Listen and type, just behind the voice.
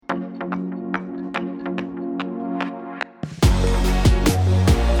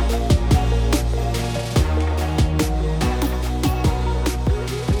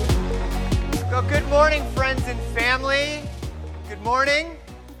morning.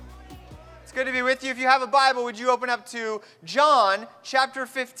 It's good to be with you. If you have a Bible, would you open up to John chapter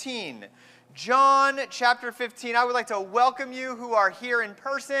 15? John chapter 15. I would like to welcome you who are here in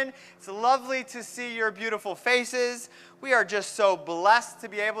person. It's lovely to see your beautiful faces. We are just so blessed to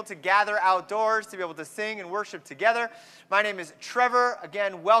be able to gather outdoors, to be able to sing and worship together. My name is Trevor.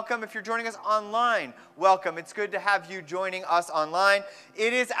 Again, welcome. If you're joining us online, welcome. It's good to have you joining us online.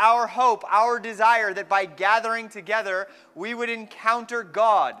 It is our hope, our desire that by gathering together, we would encounter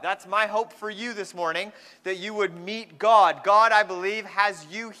God. That's my hope for you this morning, that you would meet God. God, I believe, has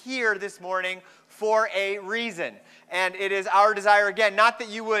you here this morning for a reason. And it is our desire, again, not that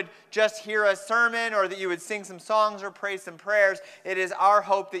you would just hear a sermon or that you would sing some songs or pray some prayers. It is our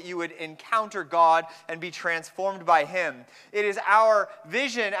hope that you would encounter God and be transformed by Him. It is our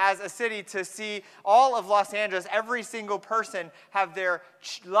vision as a city to see all of Los Angeles, every single person, have their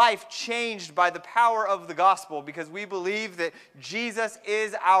life changed by the power of the gospel, because we believe that Jesus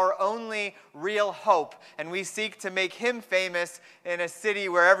is our only real hope, and we seek to make Him famous in a city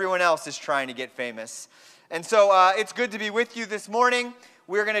where everyone else is trying to get famous. And so it's good to be with you this morning.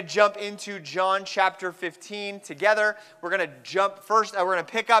 We're going to jump into John chapter 15 together. We're going to jump first. We're going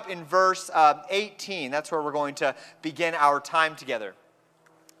to pick up in verse 18. That's where we're going to begin our time together.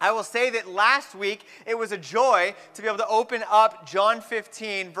 I will say that last week it was a joy to be able to open up John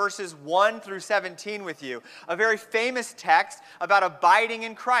 15 verses 1 through 17 with you. A very famous text about abiding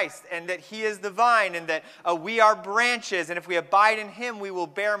in Christ and that He is the vine and that we are branches, and if we abide in Him we will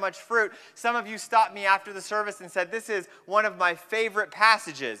bear much fruit. Some of you stopped me after the service and said this is one of my favorite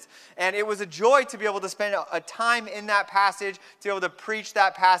passages, and it was a joy to be able to spend a time in that passage, to be able to preach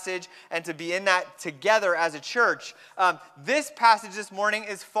that passage and to be in that together as a church. This passage this morning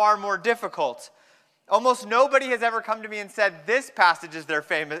is far more difficult. Almost nobody has ever come to me and said this passage is their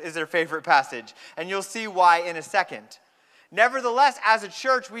favorite passage, and you'll see why in a second. Nevertheless, as a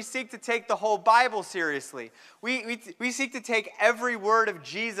church, we seek to take the whole Bible seriously. We seek to take every word of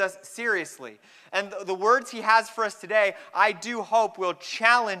Jesus seriously. And the words He has for us today, I do hope will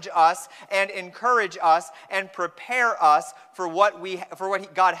challenge us and encourage us and prepare us for what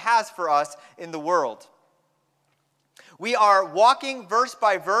God has for us in the world. We are walking verse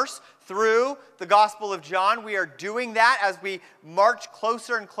by verse through the Gospel of John. We are doing that as we march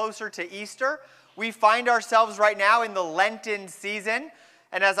closer and closer to Easter. We find ourselves right now in the Lenten season.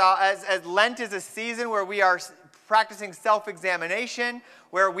 And as Lent is a season where we are practicing self-examination,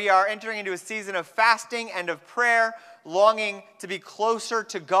 where we are entering into a season of fasting and of prayer, longing to be closer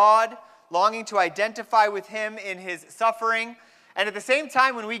to God, longing to identify with Him in His suffering. And at the same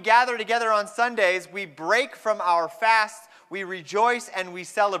time, when we gather together on Sundays, we break from our fast, we rejoice, and we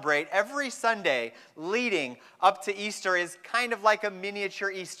celebrate. Every Sunday leading up to Easter is kind of like a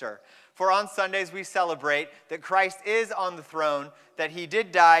miniature Easter. For on Sundays, we celebrate that Christ is on the throne, that He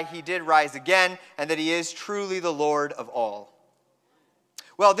did die, He did rise again, and that He is truly the Lord of all.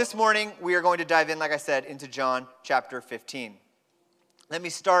 Well, this morning, we are going to dive in, like I said, into John chapter 15. Let me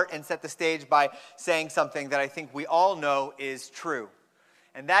start and set the stage by saying something that I think we all know is true.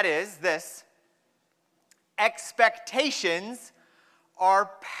 And that is this: expectations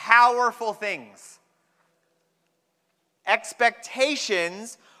are powerful things.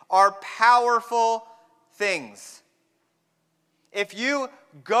 Expectations are powerful things. If you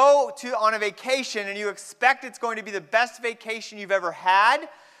go on a vacation and you expect it's going to be the best vacation you've ever had,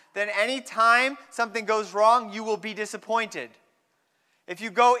 then anytime something goes wrong, you will be disappointed. If you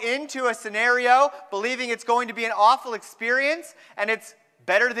go into a scenario believing it's going to be an awful experience and it's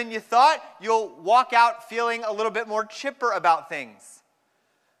better than you thought, you'll walk out feeling a little bit more chipper about things.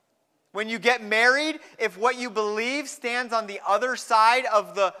 When you get married, if what you believe stands on the other side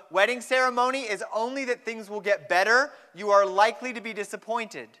of the wedding ceremony is only that things will get better, you are likely to be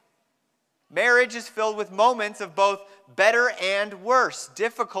disappointed. Marriage is filled with moments of both better and worse,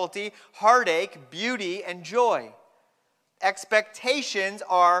 difficulty, heartache, beauty, and joy. Expectations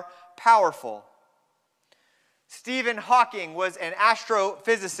are powerful. Stephen Hawking was an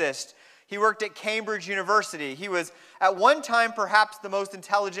astrophysicist. He worked at Cambridge University. He was at one time perhaps the most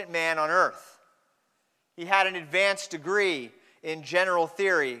intelligent man on earth. He had an advanced degree in general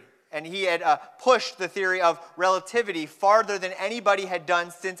theory, and he had pushed the theory of relativity farther than anybody had done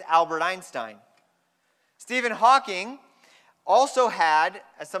since Albert Einstein. Stephen Hawking also had,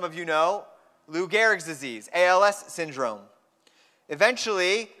 as some of you know, Lou Gehrig's disease, ALS syndrome.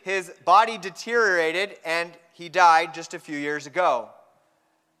 Eventually, his body deteriorated and he died just a few years ago.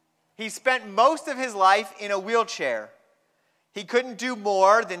 He spent most of his life in a wheelchair. He couldn't do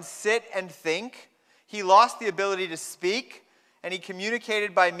more than sit and think. He lost the ability to speak, and he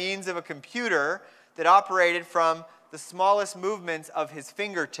communicated by means of a computer that operated from the smallest movements of his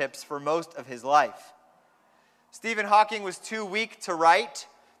fingertips for most of his life. Stephen Hawking was too weak to write,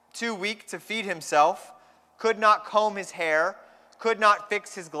 too weak to feed himself, could not comb his hair, could not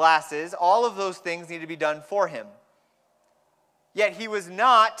fix his glasses. All of those things needed to be done for him. Yet he was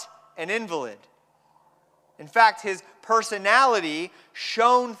not an invalid. In fact, his personality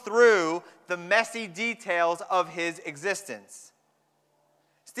shone through the messy details of his existence.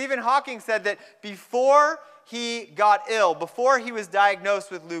 Stephen Hawking said that before he got ill, before he was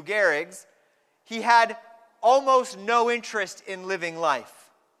diagnosed with Lou Gehrig's, he had almost no interest in living life.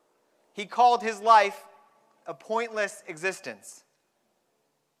 He called his life a pointless existence,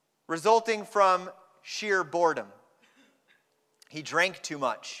 resulting from sheer boredom. He drank too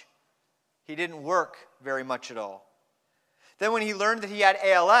much. He didn't work very much at all. Then when he learned that he had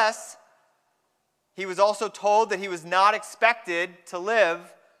ALS, he was also told that he was not expected to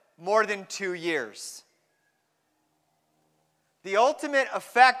live more than 2 years. The ultimate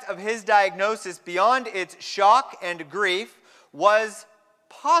effect of his diagnosis, beyond its shock and grief, was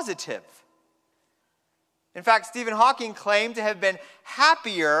positive. In fact, Stephen Hawking claimed to have been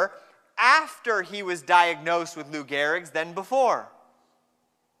happier after he was diagnosed with Lou Gehrig's than before.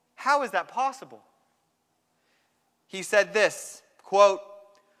 How is that possible? He said this, quote,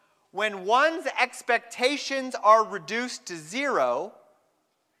 "When one's expectations are reduced to zero,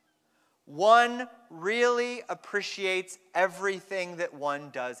 one really appreciates everything that one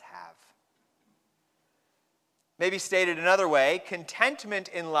does have." Maybe stated another way, contentment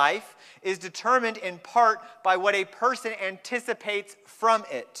in life is determined in part by what a person anticipates from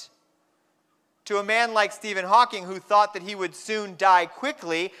it. To a man like Stephen Hawking, who thought that he would soon die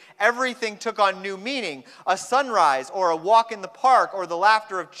quickly, everything took on new meaning. A sunrise, or a walk in the park, or the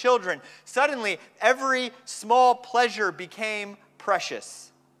laughter of children. Suddenly, every small pleasure became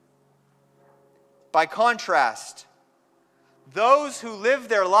precious. By contrast, those who live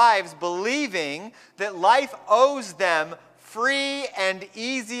their lives believing that life owes them free and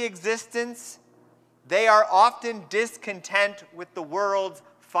easy existence, they are often discontent with the world's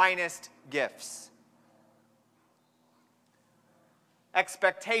finest gifts.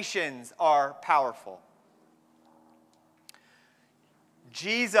 Expectations are powerful.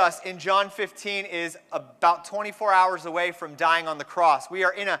 Jesus in John 15 is about 24 hours away from dying on the cross. We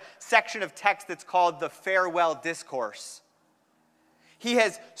are in a section of text that's called the farewell discourse. He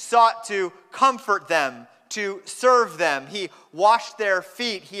has sought to comfort them, to serve them. He washed their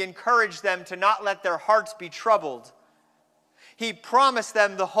feet. He encouraged them to not let their hearts be troubled. He promised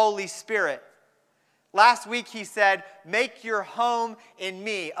them the Holy Spirit. Last week he said, "Make your home in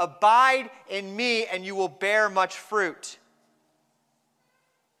me. Abide in me, and you will bear much fruit."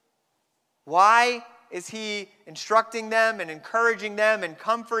 Why is he instructing them and encouraging them and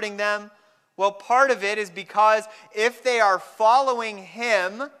comforting them? Well, part of it is because if they are following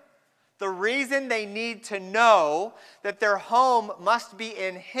him, the reason they need to know that their home must be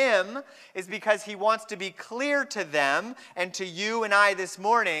in him is because he wants to be clear to them and to you and I this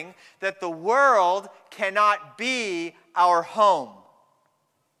morning that the world cannot be our home.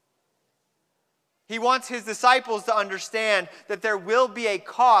 He wants his disciples to understand that there will be a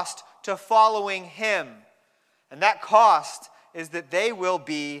cost to following him, and that cost is that they will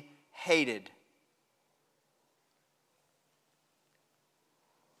be hated.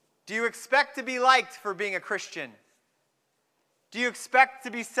 Do you expect to be liked for being a Christian? Do you expect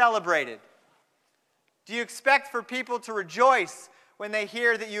to be celebrated? Do you expect for people to rejoice when they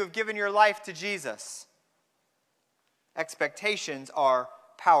hear that you have given your life to Jesus? Expectations are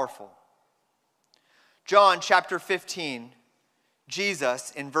powerful. John chapter 15,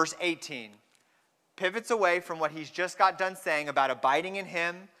 Jesus in verse 18 pivots away from what he's just got done saying about abiding in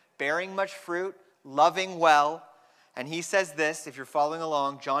him, bearing much fruit, loving well. And he says this, if you're following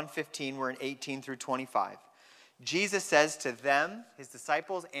along, John 15, we're in 18 through 25. Jesus says to them, his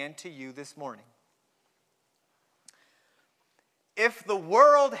disciples, and to you this morning, "If the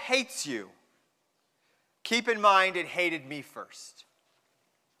world hates you, keep in mind it hated me first.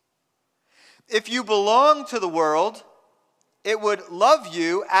 If you belong to the world, it would love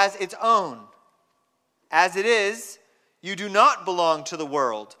you as its own. As it is, you do not belong to the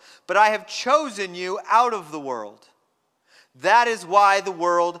world, but I have chosen you out of the world. That is why the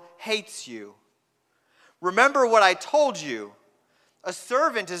world hates you. Remember what I told you. A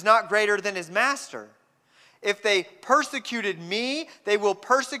servant is not greater than his master. If they persecuted me, they will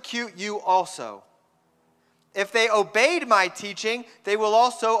persecute you also. If they obeyed my teaching, they will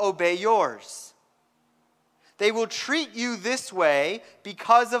also obey yours. They will treat you this way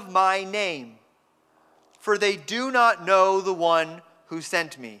because of my name, for they do not know the one who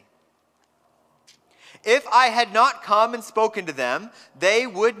sent me. If I had not come and spoken to them, they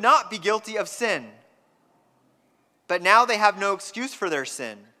would not be guilty of sin. But now they have no excuse for their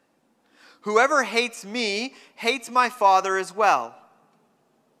sin. Whoever hates me hates my Father as well.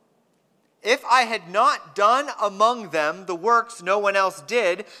 If I had not done among them the works no one else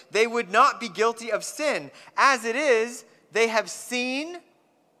did, they would not be guilty of sin. As it is, they have seen,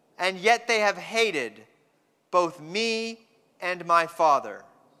 and yet they have hated both me and my Father.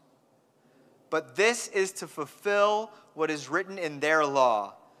 But this is to fulfill what is written in their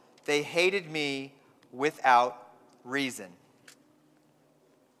law. They hated me without reason.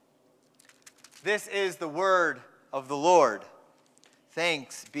 This is the word of the Lord.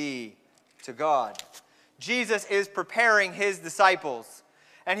 Thanks be to God. Jesus is preparing his disciples,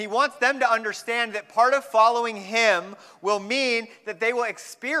 and he wants them to understand that part of following him will mean that they will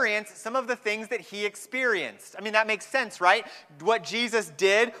experience some of the things that he experienced. I mean, that makes sense, right? What Jesus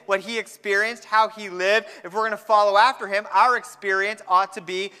did, what he experienced, how he lived. If we're going to follow after him, our experience ought to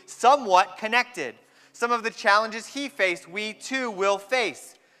be somewhat connected. Some of the challenges he faced, we too will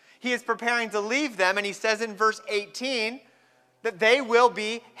face. He is preparing to leave them, and he says in verse 18 that they will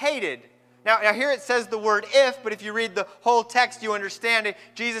be hated. Now here it says the word if, but if you read the whole text, you understand it.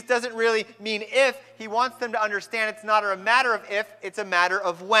 Jesus doesn't really mean if. He wants them to understand it's not a matter of if, it's a matter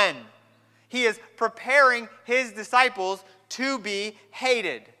of when. He is preparing his disciples to be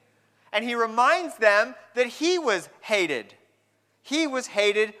hated. And he reminds them that he was hated. He was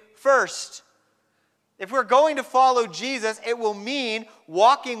hated first. If we're going to follow Jesus, it will mean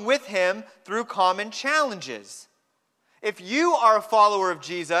walking with him through common challenges. If you are a follower of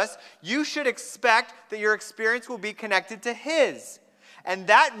Jesus, you should expect that your experience will be connected to his. And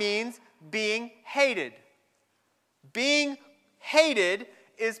that means being hated. Being hated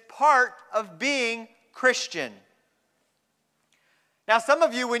is part of being Christian. Now, some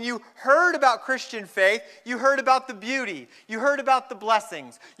of you, when you heard about Christian faith, you heard about the beauty, you heard about the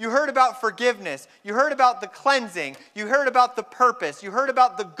blessings, you heard about forgiveness, you heard about the cleansing, you heard about the purpose, you heard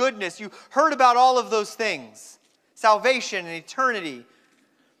about the goodness, you heard about all of those things. Salvation and eternity.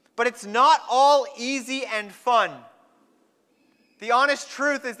 But it's not all easy and fun. The honest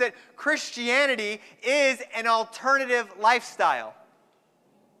truth is that Christianity is an alternative lifestyle,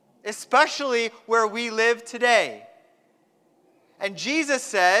 especially where we live today. And Jesus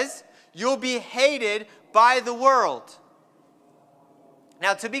says, you'll be hated by the world.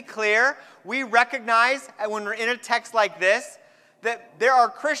 Now, to be clear, we recognize when we're in a text like this, that there are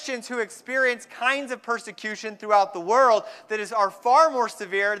Christians who experience kinds of persecution throughout the world that are far more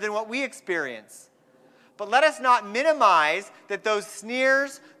severe than what we experience. But let us not minimize that those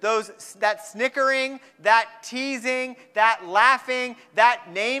sneers, that snickering, that teasing, that laughing,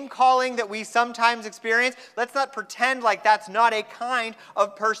 that name-calling that we sometimes experience, let's not pretend like that's not a kind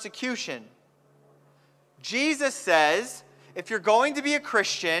of persecution. Jesus says, if you're going to be a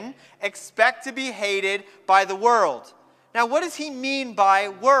Christian, expect to be hated by the world. Now, what does he mean by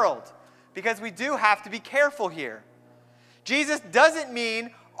world? Because we do have to be careful here. Jesus doesn't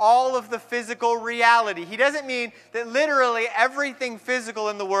mean all of the physical reality. He doesn't mean that literally everything physical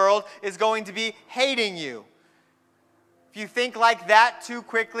in the world is going to be hating you. If you think like that too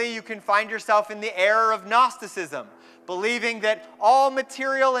quickly, you can find yourself in the error of Gnosticism, believing that all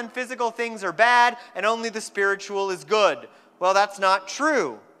material and physical things are bad and only the spiritual is good. Well, that's not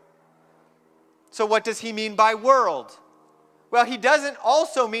true. So what does he mean by world? Well, he doesn't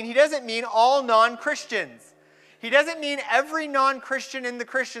mean all non-Christians. He doesn't mean every non-Christian in the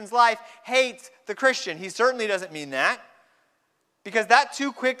Christian's life hates the Christian. He certainly doesn't mean that. Because that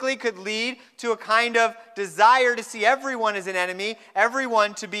too quickly could lead to a kind of desire to see everyone as an enemy,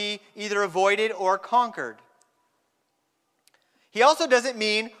 everyone to be either avoided or conquered. He also doesn't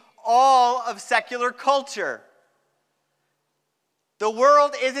mean all of secular culture. The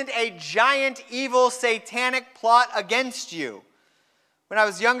world isn't a giant, evil, satanic plot against you. When I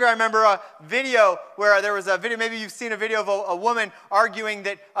was younger, I remember a video where there was a video, maybe you've seen a video of a woman arguing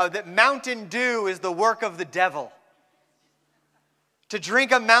that Mountain Dew is the work of the devil. To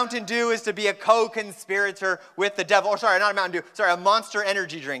drink a Mountain Dew is to be a co-conspirator with the devil. Or sorry, not a Mountain Dew. Sorry, a Monster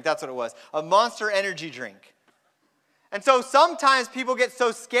Energy drink. That's what it was. A Monster Energy drink. And so sometimes people get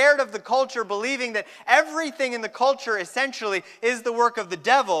so scared of the culture, believing that everything in the culture essentially is the work of the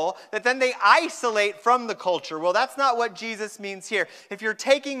devil, that then they isolate from the culture. Well, that's not what Jesus means here. If you're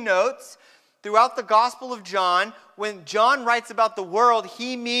taking notes, throughout the Gospel of John, when John writes about the world,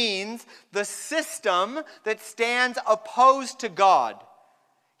 he means the system that stands opposed to God.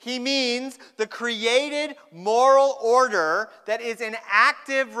 He means the created moral order that is in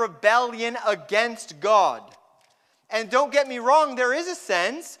active rebellion against God. And don't get me wrong, there is a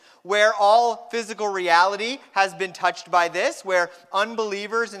sense where all physical reality has been touched by this, where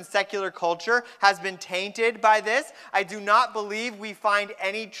unbelievers in secular culture has been tainted by this. I do not believe we find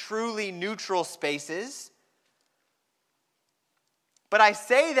any truly neutral spaces. But I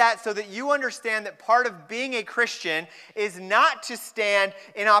say that so that you understand that part of being a Christian is not to stand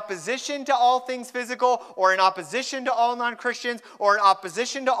in opposition to all things physical, or in opposition to all non-Christians, or in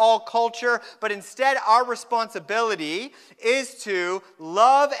opposition to all culture, but instead our responsibility is to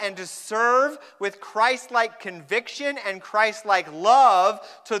love and to serve with Christ-like conviction and Christ-like love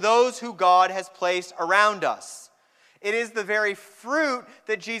to those who God has placed around us. It is the very fruit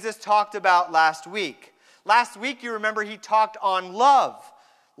that Jesus talked about last week. Last week, you remember, he talked on love.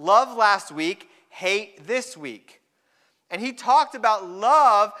 Love last week, hate this week. And he talked about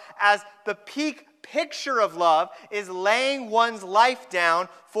love as the peak picture of love is laying one's life down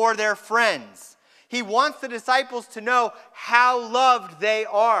for their friends. He wants the disciples to know how loved they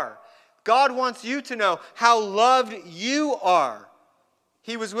are. God wants you to know how loved you are.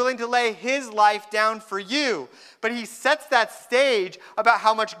 He was willing to lay his life down for you. But he sets that stage about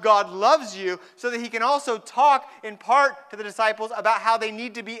how much God loves you so that he can also talk in part to the disciples about how they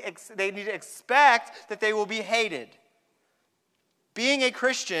need to expect that they will be hated. Being a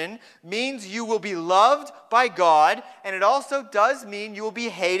Christian means you will be loved by God, and it also does mean you will be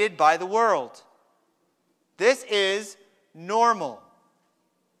hated by the world. This is normal.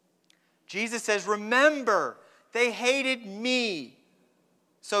 Jesus says, remember, they hated me.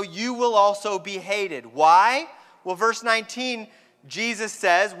 So you will also be hated. Why? Well, verse 19, Jesus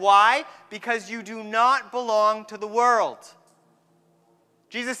says, why? Because you do not belong to the world.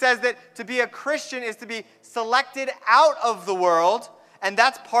 Jesus says that to be a Christian is to be selected out of the world, and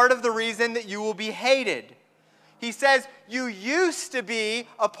that's part of the reason that you will be hated. He says, you used to be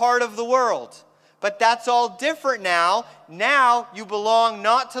a part of the world, but that's all different now. Now you belong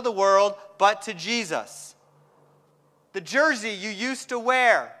not to the world, but to Jesus. The jersey you used to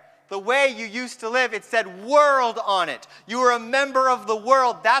wear, the way you used to live, it said world on it. You were a member of the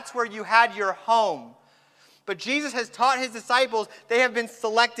world. That's where you had your home. But Jesus has taught his disciples they have been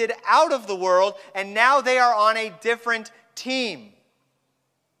selected out of the world, and now they are on a different team.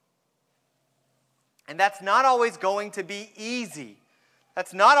 And that's not always going to be easy.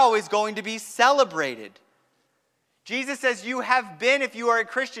 That's not always going to be celebrated. Jesus says you have been, if you are a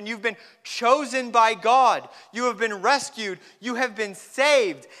Christian, you've been chosen by God. You have been rescued. You have been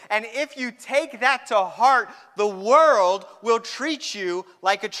saved. And if you take that to heart, the world will treat you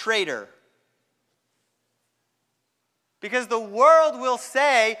like a traitor. Because the world will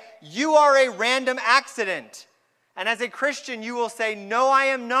say, you are a random accident. And as a Christian, you will say, no, I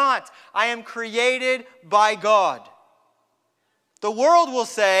am not. I am created by God. The world will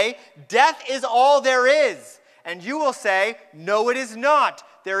say, death is all there is. And you will say, no, it is not.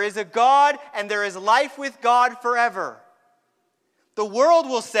 There is a God, and there is life with God forever. The world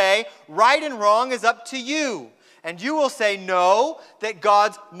will say, right and wrong is up to you. And you will say, no, that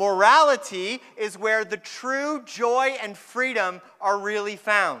God's morality is where the true joy and freedom are really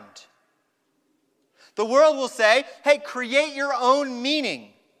found. The world will say, hey, create your own meaning.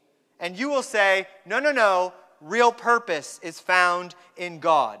 And you will say, no, real purpose is found in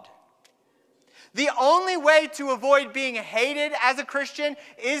God. The only way to avoid being hated as a Christian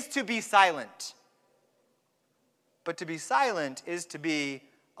is to be silent. But to be silent is to be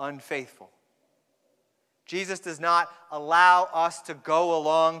unfaithful. Jesus does not allow us to go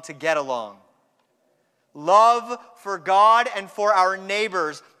along to get along. Love for God and for our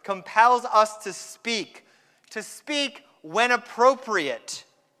neighbors compels us to speak when appropriate.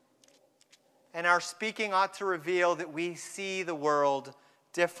 And our speaking ought to reveal that we see the world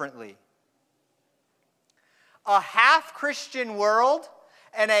differently. A half-Christian world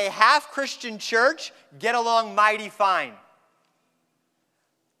and a half-Christian church get along mighty fine.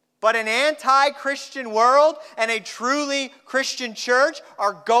 But an anti-Christian world and a truly Christian church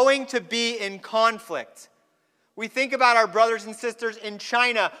are going to be in conflict. We think about our brothers and sisters in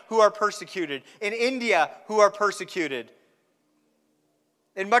China who are persecuted, in India who are persecuted,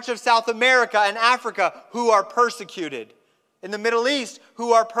 in much of South America and Africa who are persecuted, in the Middle East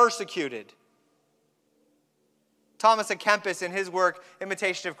who are persecuted. Thomas à Kempis, in his work,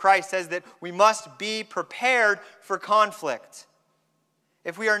 Imitation of Christ, says that we must be prepared for conflict.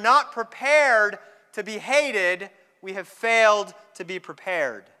 If we are not prepared to be hated, we have failed to be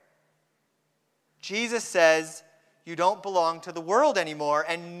prepared. Jesus says, you don't belong to the world anymore,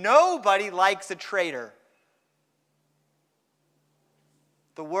 and nobody likes a traitor.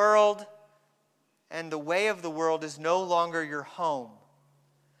 The world and the way of the world is no longer your home.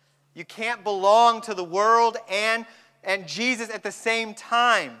 You can't belong to the world and and Jesus at the same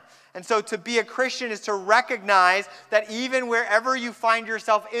time. And so to be a Christian is to recognize that even wherever you find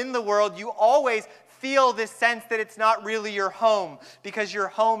yourself in the world, you always feel this sense that it's not really your home because your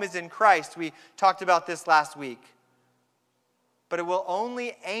home is in Christ. We talked about this last week. But it will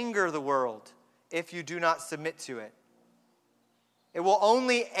only anger the world if you do not submit to it. It will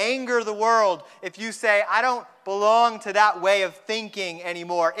only anger the world if you say, I don't belong to that way of thinking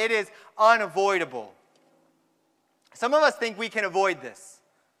anymore. It is unavoidable. Some of us think we can avoid this.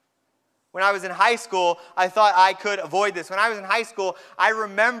 When I was in high school, I thought I could avoid this. When I was in high school, I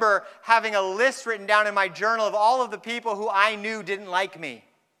remember having a list written down in my journal of all of the people who I knew didn't like me.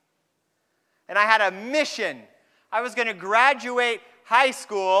 And I had a mission. I was going to graduate high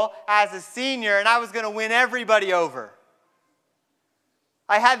school as a senior, and I was going to win everybody over.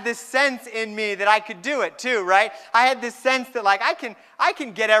 I had this sense in me that I could do it too, right? I had this sense that I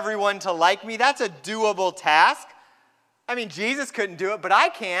can get everyone to like me. That's a doable task. I mean, Jesus couldn't do it, but I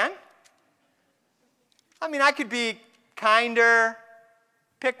can. I mean, I could be kinder,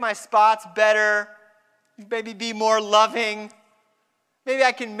 pick my spots better, maybe be more loving. Maybe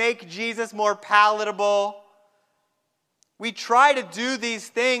I can make Jesus more palatable. We try to do these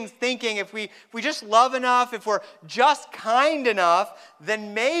things thinking if we just love enough, if we're just kind enough,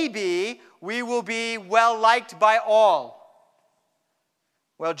 then maybe we will be well liked by all.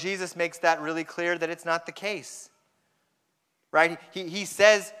 Well, Jesus makes that really clear that it's not the case. Right? He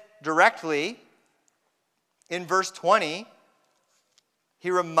says directly in verse 20,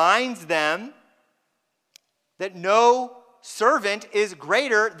 he reminds them that no servant is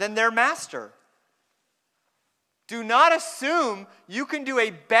greater than their master. Do not assume you can do a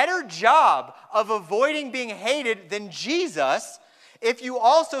better job of avoiding being hated than Jesus if you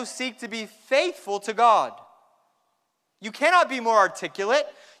also seek to be faithful to God. You cannot be more articulate.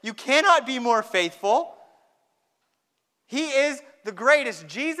 You cannot be more faithful. He is the greatest.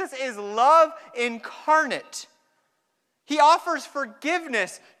 Jesus is love incarnate. He offers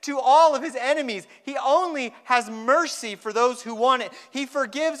forgiveness to all of his enemies. He only has mercy for those who want it. He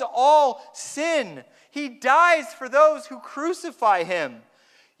forgives all sin. He dies for those who crucify him.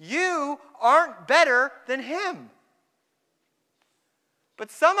 You aren't better than him.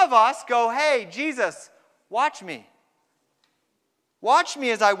 But some of us go, hey, Jesus, watch me. Watch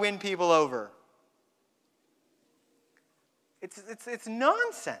me as I win people over. It's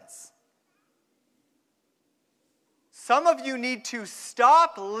nonsense. Some of you need to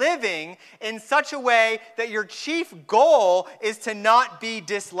stop living in such a way that your chief goal is to not be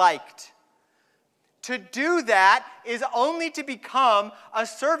disliked. To do that is only to become a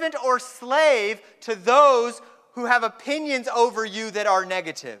servant or slave to those who have opinions over you that are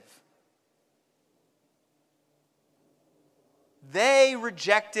negative. They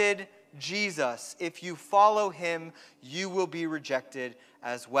rejected Jesus. If you follow him, you will be rejected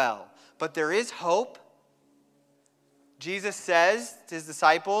as well. But there is hope. Jesus says to his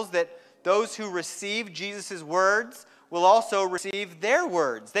disciples that those who receive Jesus' words will also receive their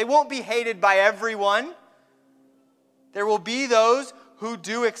words. They won't be hated by everyone. There will be those who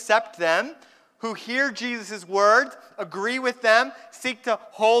do accept them, who hear Jesus' words, agree with them, seek to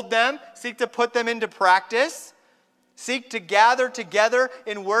hold them, seek to put them into practice. Seek to gather together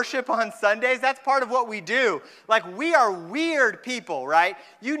in worship on Sundays. That's part of what we do. Like, we are weird people, right?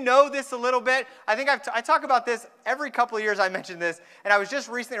 You know this a little bit. I think I talk about this every couple of years. I mention this, and I was just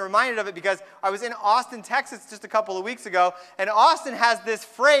recently reminded of it because I was in Austin, Texas just a couple of weeks ago, and Austin has this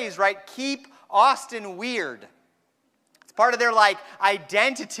phrase, right? Keep Austin weird. It's part of their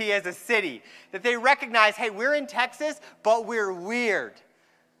identity as a city, that they recognize, hey, we're in Texas, but we're weird.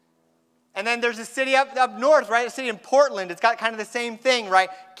 And then there's a city up north, right? A city in Portland. It's got kind of the same thing, right?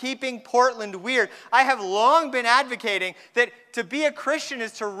 Keeping Portland weird. I have long been advocating that to be a Christian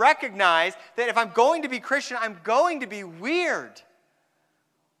is to recognize that if I'm going to be Christian, I'm going to be weird.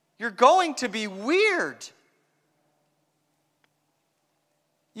 You're going to be weird.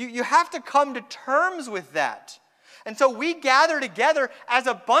 You have to come to terms with that. And so we gather together as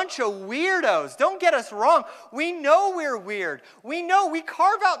a bunch of weirdos. Don't get us wrong. We know we're weird. We know we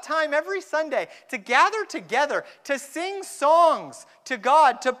carve out time every Sunday to gather together, to sing songs to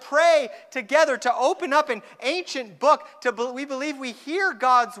God, to pray together, to open up an ancient book. We believe we hear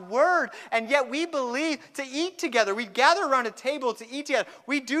God's word, and yet we believe to eat together. We gather around a table to eat together.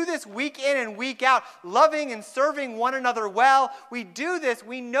 We do this week in and week out, loving and serving one another well. We do this.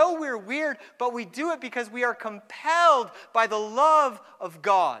 We know we're weird, but we do it because we are compelled by the love of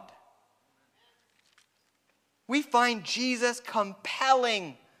God. We find Jesus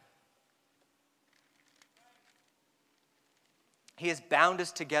compelling. He has bound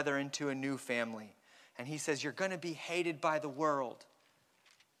us together into a new family, And he says, you're going to be hated by the world.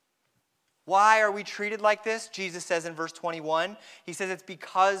 Why are we treated like this? Jesus says in verse 21, he says it's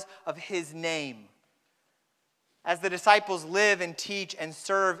because of his name. As the disciples live and teach and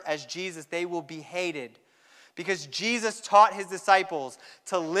serve as Jesus, they will be hated. Because Jesus taught his disciples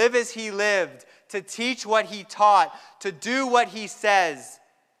to live as he lived, to teach what he taught, to do what he says.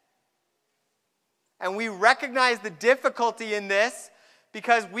 And we recognize the difficulty in this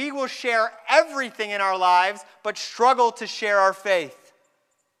because we will share everything in our lives but struggle to share our faith.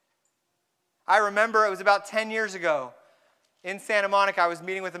 I remember it was about 10 years ago in Santa Monica. I was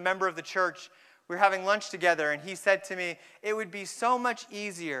meeting with a member of the church. We were having lunch together, and he said to me, it would be so much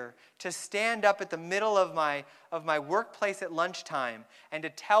easier to stand up at the middle of my workplace at lunchtime and to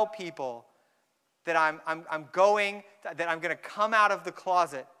tell people that I'm going to come out of the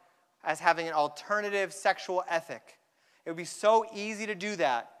closet as having an alternative sexual ethic. It would be so easy to do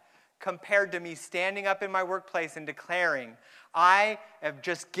that compared to me standing up in my workplace and declaring, I have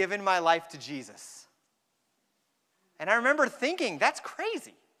just given my life to Jesus. And I remember thinking, that's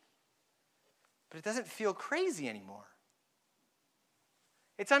crazy. But it doesn't feel crazy anymore.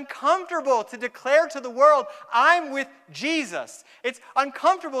 It's uncomfortable to declare to the world, I'm with Jesus. It's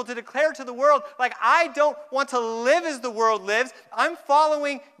uncomfortable to declare to the world, like, I don't want to live as the world lives. I'm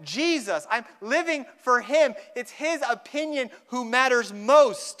following Jesus. I'm living for him. It's his opinion who matters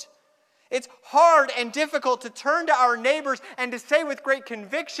most. It's hard and difficult to turn to our neighbors and to say with great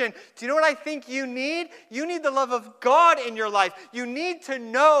conviction, do you know what I think you need? You need the love of God in your life. You need to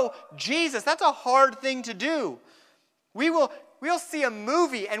know Jesus. That's a hard thing to do. We'll see a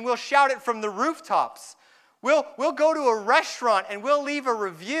movie and we'll shout it from the rooftops. We'll go to a restaurant and we'll leave a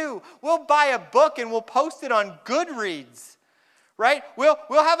review. We'll buy a book and we'll post it on Goodreads. Right? We'll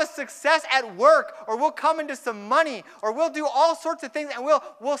have a success at work, or we'll come into some money, or we'll do all sorts of things and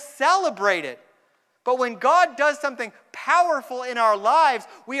we'll celebrate it. But when God does something powerful in our lives,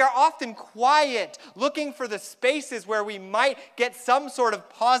 we are often quiet, looking for the spaces where we might get some sort of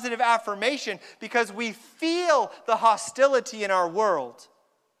positive affirmation because we feel the hostility in our world.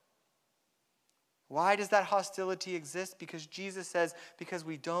 Why does that hostility exist? Because Jesus says, because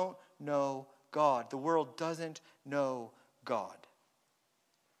we don't know God. The world doesn't know God.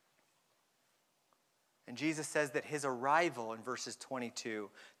 And Jesus says that his arrival in verses 22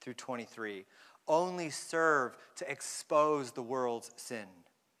 through 23 only served to expose the world's sin.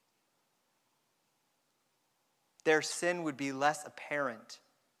 Their sin would be less apparent.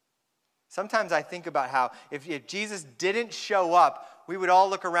 Sometimes I think about how if Jesus didn't show up, we would all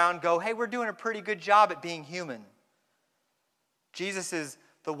look around and go, hey, we're doing a pretty good job at being human. Jesus is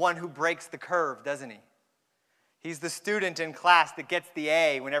the one who breaks the curve, doesn't he? He's the student in class that gets the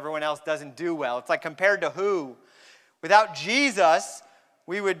A when everyone else doesn't do well. It's like, compared to who? Without Jesus,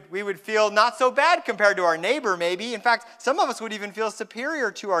 we would feel not so bad compared to our neighbor maybe. In fact, some of us would even feel superior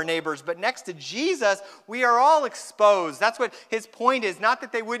to our neighbors. But next to Jesus, we are all exposed. That's what his point is. Not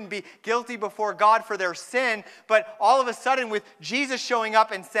that they wouldn't be guilty before God for their sin, but all of a sudden with Jesus showing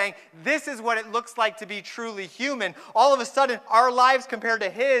up and saying, this is what it looks like to be truly human, all of a sudden our lives compared to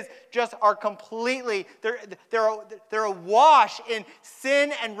his just are completely, they're awash in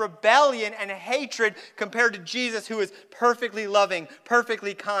sin and rebellion and hatred compared to Jesus, who is perfectly loving, perfectly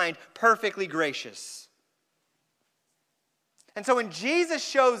kind, perfectly gracious. And so when Jesus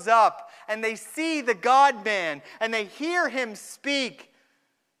shows up and they see the God-man and they hear him speak,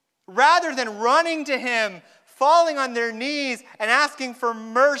 rather than running to him, falling on their knees and asking for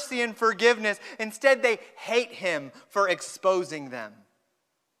mercy and forgiveness, instead they hate him for exposing them.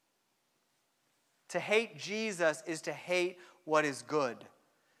 To hate Jesus is to hate what is good.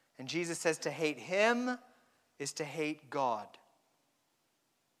 And Jesus says to hate him is to hate God.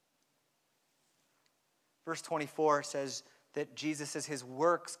 Verse 24 says that Jesus says his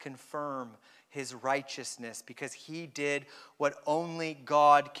works confirm his righteousness because he did what only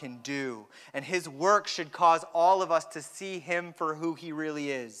God can do. And his work should cause all of us to see him for who he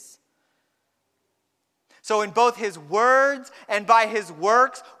really is. So in both his words and by his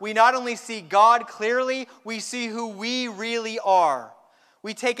works, we not only see God clearly, we see who we really are.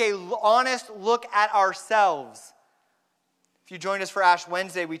 We take an honest look at ourselves. If you joined us for Ash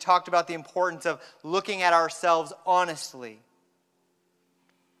Wednesday, we talked about the importance of looking at ourselves honestly.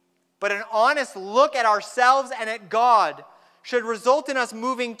 But an honest look at ourselves and at God should result in us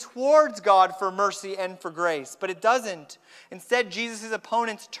moving towards God for mercy and for grace. But it doesn't. Instead, Jesus'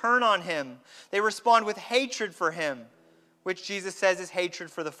 opponents turn on him. They respond with hatred for him, which Jesus says is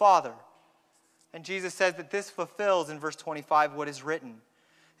hatred for the Father. And Jesus says that this fulfills in verse 25 what is written,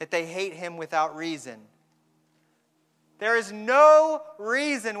 that they hate him without reason. There is no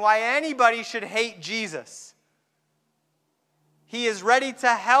reason why anybody should hate Jesus. He is ready to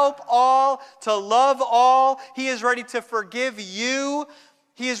help all, to love all. He is ready to forgive you.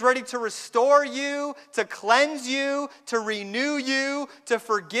 He is ready to restore you, to cleanse you, to renew you, to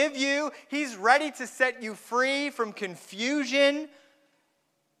forgive you. He's ready to set you free from confusion.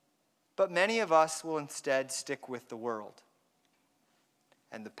 But many of us will instead stick with the world.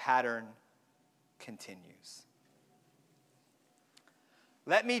 And the pattern continues.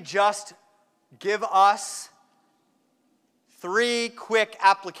 Let me just give us 3 quick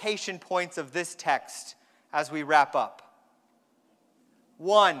application points of this text as we wrap up.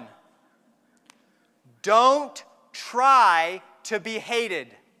 1, don't try to be hated.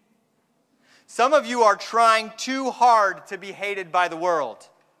 Some of you are trying too hard to be hated by the world.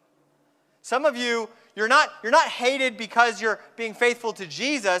 Some of you, you're not hated because you're being faithful to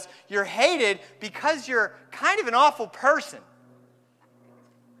Jesus. You're hated because you're kind of an awful person.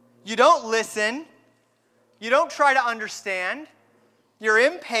 You don't listen. You don't try to understand. You're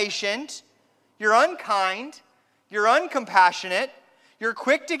impatient. You're unkind. You're uncompassionate. You're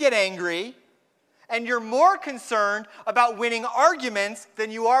quick to get angry. And you're more concerned about winning arguments than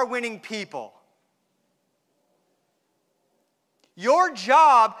you are winning people. Your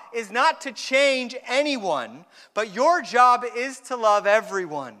job is not to change anyone, but your job is to love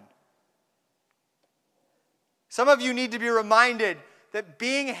everyone. Some of you need to be reminded that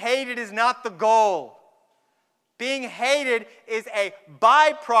being hated is not the goal. Being hated is a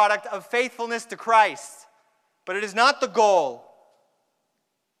byproduct of faithfulness to Christ, but it is not the goal.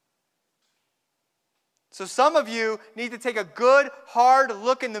 So some of you need to take a good, hard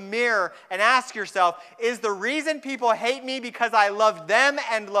look in the mirror and ask yourself, is the reason people hate me because I love them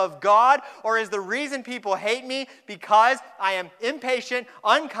and love God? Or is the reason people hate me because I am impatient,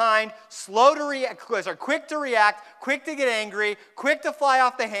 unkind, quick to react, quick to get angry, quick to fly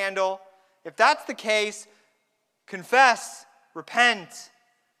off the handle? If that's the case, confess, repent.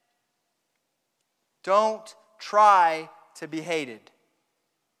 Don't try to be hated.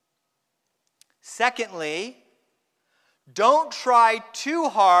 Secondly, don't try too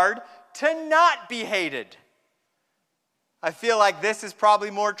hard to not be hated. I feel like this is probably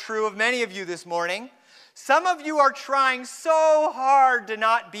more true of many of you this morning. Some of you are trying so hard to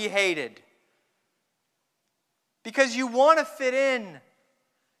not be hated because you want to fit in.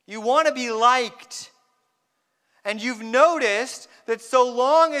 You want to be liked. And you've noticed that so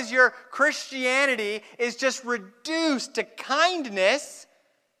long as your Christianity is just reduced to kindness,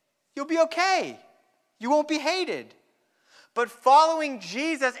 you'll be okay. You won't be hated. But following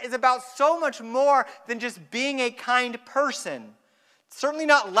Jesus is about so much more than just being a kind person. Certainly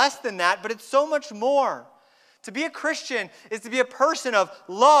not less than that, but it's so much more. To be a Christian is to be a person of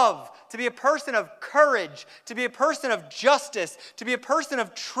love, to be a person of courage, to be a person of justice, to be a person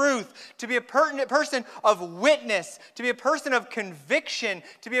of truth, to be a person of witness, to be a person of conviction,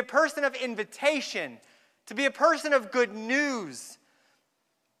 to be a person of invitation, to be a person of good news.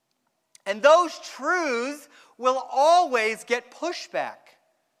 And those truths will always get pushback.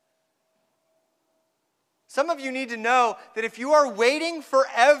 Some of you need to know that if you are waiting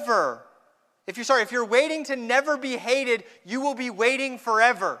forever, if you're waiting to never be hated, you will be waiting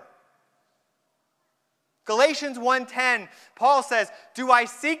forever. Galatians 1:10, Paul says, "Do I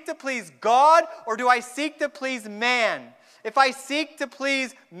seek to please God or do I seek to please man? If I seek to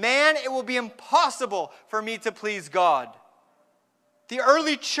please man, it will be impossible for me to please God." The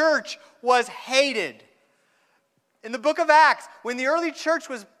early church was hated. In the book of Acts, when the early church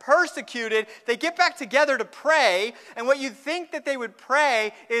was persecuted, they get back together to pray, and what you'd think that they would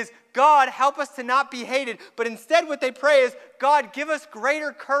pray is, God, help us to not be hated. But instead what they pray is, God, give us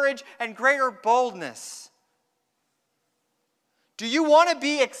greater courage and greater boldness. Do you want to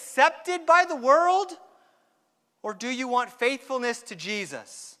be accepted by the world? Or do you want faithfulness to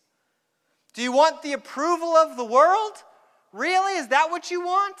Jesus? Do you want the approval of the world? Really? Is that what you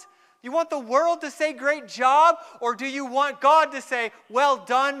want? You want the world to say, great job? Or do you want God to say, well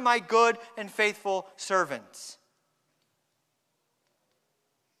done, my good and faithful servants?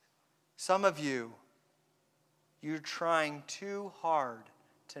 Some of you, you're trying too hard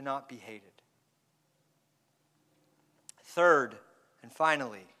to not be hated. Third, and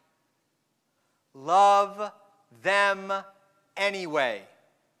finally, love them anyway.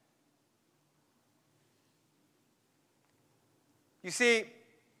 You see,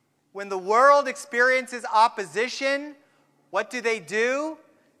 when the world experiences opposition, what do?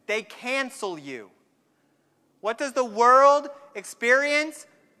 They cancel you. What does the world experience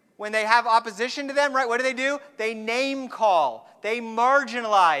when they have opposition to them, right, what do? They name call, they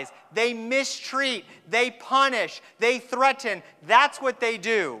marginalize, they mistreat, they punish, they threaten. That's what they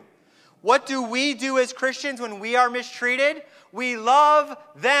do. What do we do as Christians when we are mistreated? We love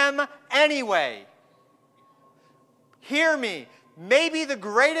them anyway. Hear me. Maybe the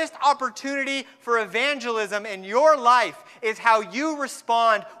greatest opportunity for evangelism in your life is how you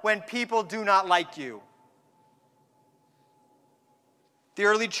respond when people do not like you. The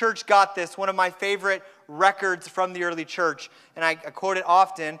early church got this. One of my favorite records from the early church, and I quote it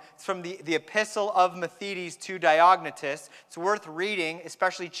often. It's from the Epistle of Methodius to Diognetus. It's worth reading,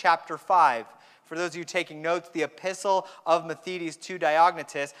 especially chapter 5. For those of you taking notes, the Epistle of Methodius to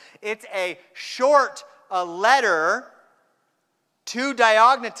Diognetus. It's a short letter to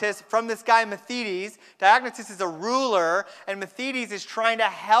Diognetus from this guy Methodius. Diognetus is a ruler, and Methodius is trying to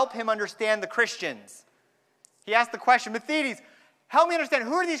help him understand the Christians. He asked the question, Methodius, help me understand,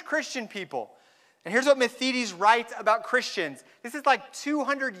 who are these Christian people? And here's what Methodius writes about Christians. This is like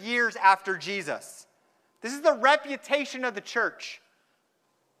 200 years after Jesus. This is the reputation of the church.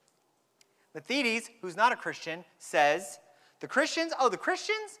 Methodius, who's not a Christian, says, the Christians,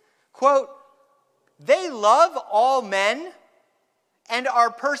 quote, they love all men and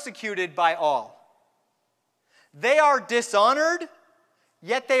are persecuted by all. They are dishonored,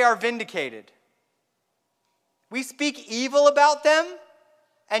 yet they are vindicated. We speak evil about them,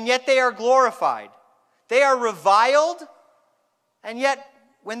 and yet they are glorified. They are reviled, and yet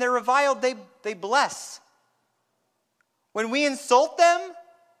when they're reviled, they bless. When we insult them,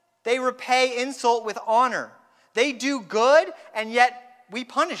 they repay insult with honor. They do good, and yet we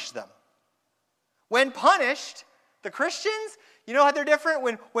punish them. When punished, the Christians, you know how they're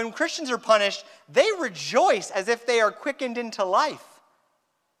different? When Christians are punished, they rejoice as if they are quickened into life.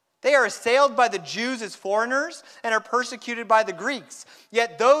 They are assailed by the Jews as foreigners and are persecuted by the Greeks.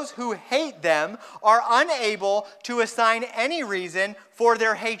 Yet those who hate them are unable to assign any reason for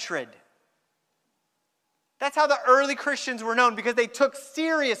their hatred. That's how the early Christians were known, because they took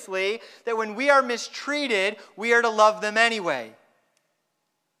seriously that when we are mistreated, we are to love them anyway.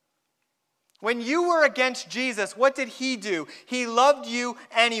 When you were against Jesus, what did he do? He loved you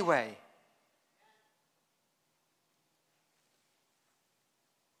anyway.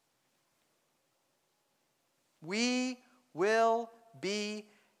 We will be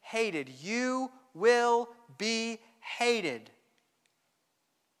hated. You will be hated.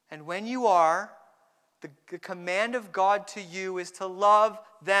 And when you are, the command of God to you is to love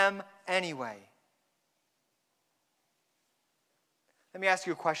them anyway. Let me ask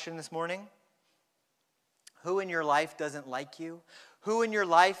you a question this morning. Who in your life doesn't like you? Who in your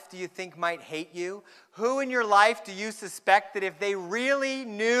life do you think might hate you? Who in your life do you suspect that if they really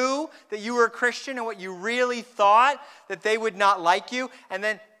knew that you were a Christian and what you really thought, that they would not like you? And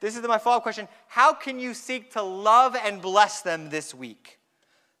then, this is my follow-up question. How can you seek to love and bless them this week?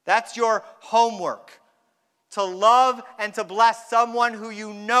 That's your homework. To love and to bless someone who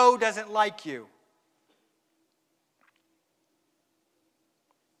you know doesn't like you.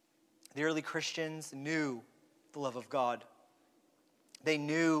 The early Christians knew the love of God. They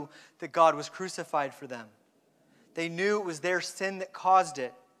knew that God was crucified for them. They knew it was their sin that caused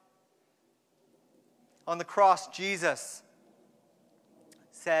it. On the cross, Jesus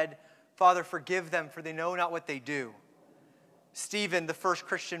said, Father, forgive them, for they know not what they do. Stephen, the first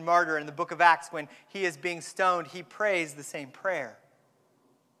Christian martyr in the book of Acts, when he is being stoned, he prays the same prayer.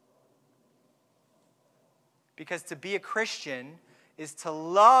 Because to be a Christian is to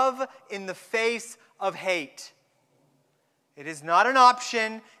love in the face of hate. It is not an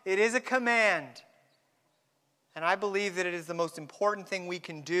option, it is a command. And I believe that it is the most important thing we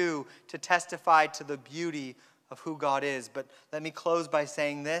can do to testify to the beauty of who God is. But let me close by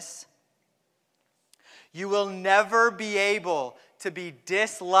saying this. You will never be able to be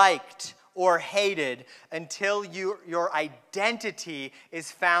disliked or hated until your identity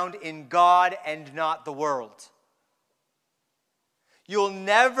is found in God and not the world. You'll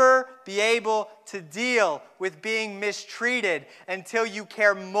never be able to deal with being mistreated until you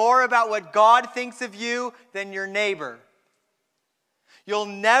care more about what God thinks of you than your neighbor. You'll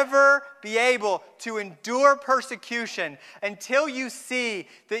never be able to endure persecution until you see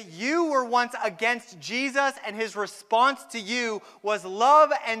that you were once against Jesus and his response to you was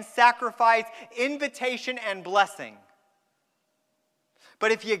love and sacrifice, invitation and blessing.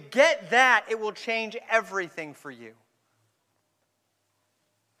 But if you get that, it will change everything for you.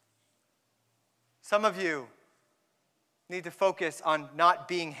 Some of you need to focus on not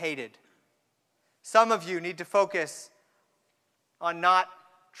being hated. Some of you need to focus on not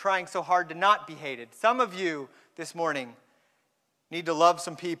trying so hard to not be hated. Some of you this morning You need to love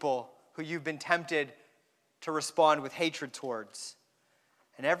some people who you've been tempted to respond with hatred towards.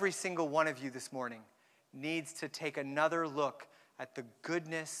 And every single one of you this morning needs to take another look at the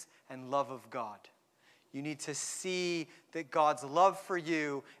goodness and love of God. You need to see that God's love for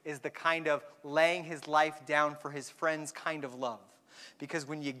you is the kind of laying his life down for his friends kind of love. Because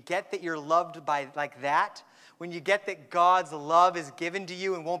when you get that you're loved by like that, when you get that God's love is given to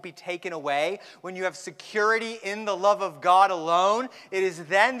you and won't be taken away, when you have security in the love of God alone, it is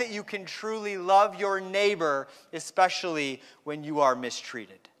then that you can truly love your neighbor, especially when you are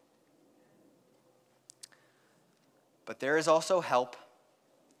mistreated. But there is also help,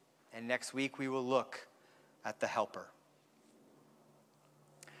 and next week we will look at the helper.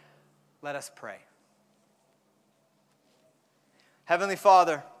 Let us pray. Heavenly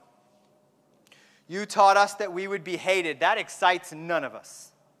Father, you taught us that we would be hated. That excites none of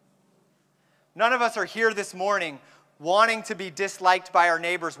us. None of us are here this morning wanting to be disliked by our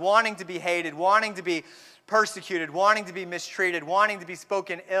neighbors, wanting to be hated, wanting to be persecuted, wanting to be mistreated, wanting to be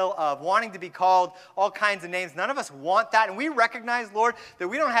spoken ill of, wanting to be called all kinds of names. None of us want that. And we recognize, Lord, that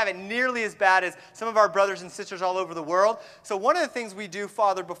we don't have it nearly as bad as some of our brothers and sisters all over the world. So one of the things we do,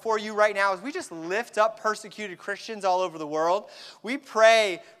 Father, before you right now is we just lift up persecuted Christians all over the world. We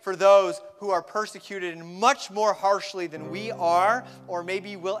pray for those who are persecuted and much more harshly than we are or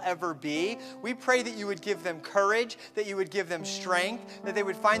maybe will ever be. We pray that you would give them courage, that you would give them strength, that they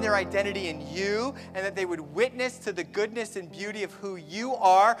would find their identity in you, and that they would witness to the goodness and beauty of who you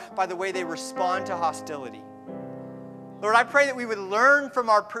are by the way they respond to hostility. Lord, I pray that we would learn from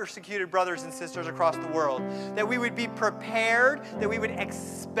our persecuted brothers and sisters across the world, that we would be prepared, that we would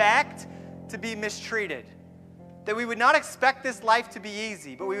expect to be mistreated, that we would not expect this life to be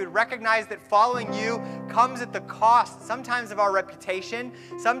easy, but we would recognize that following you comes at the cost, sometimes of our reputation,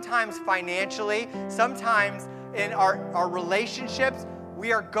 sometimes financially, sometimes in our relationships.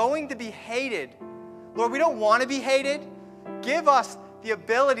 We are going to be hated. Lord, we don't want to be hated. Give us the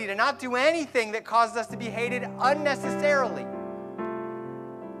ability to not do anything that causes us to be hated unnecessarily.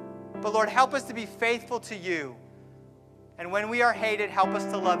 But Lord, help us to be faithful to you. And when we are hated, help us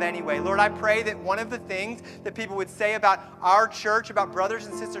to love anyway. Lord, I pray that one of the things that people would say about our church, about brothers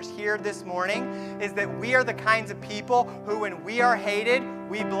and sisters here this morning, is that we are the kinds of people who, when we are hated,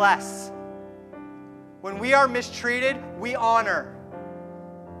 we bless. When we are mistreated, we honor.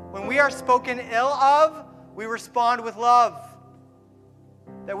 When we are spoken ill of, we respond with love.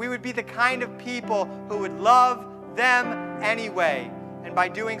 That we would be the kind of people who would love them anyway. And by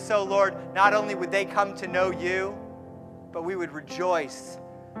doing so, Lord, not only would they come to know you, but we would rejoice.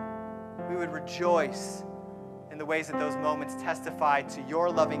 We would rejoice in the ways that those moments testify to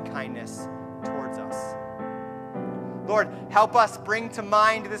your loving kindness towards us. Lord, help us bring to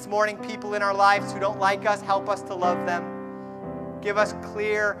mind this morning people in our lives who don't like us. Help us to love them. Give us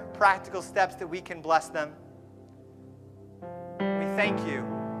clear, practical steps that we can bless them. We thank you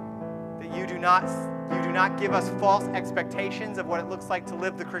that you do not give us false expectations of what it looks like to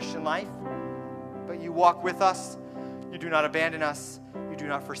live the Christian life, but you walk with us. You do not abandon us. You do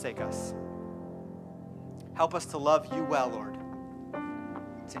not forsake us. Help us to love you well, Lord.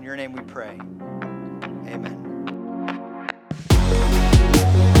 It's in your name we pray. Amen.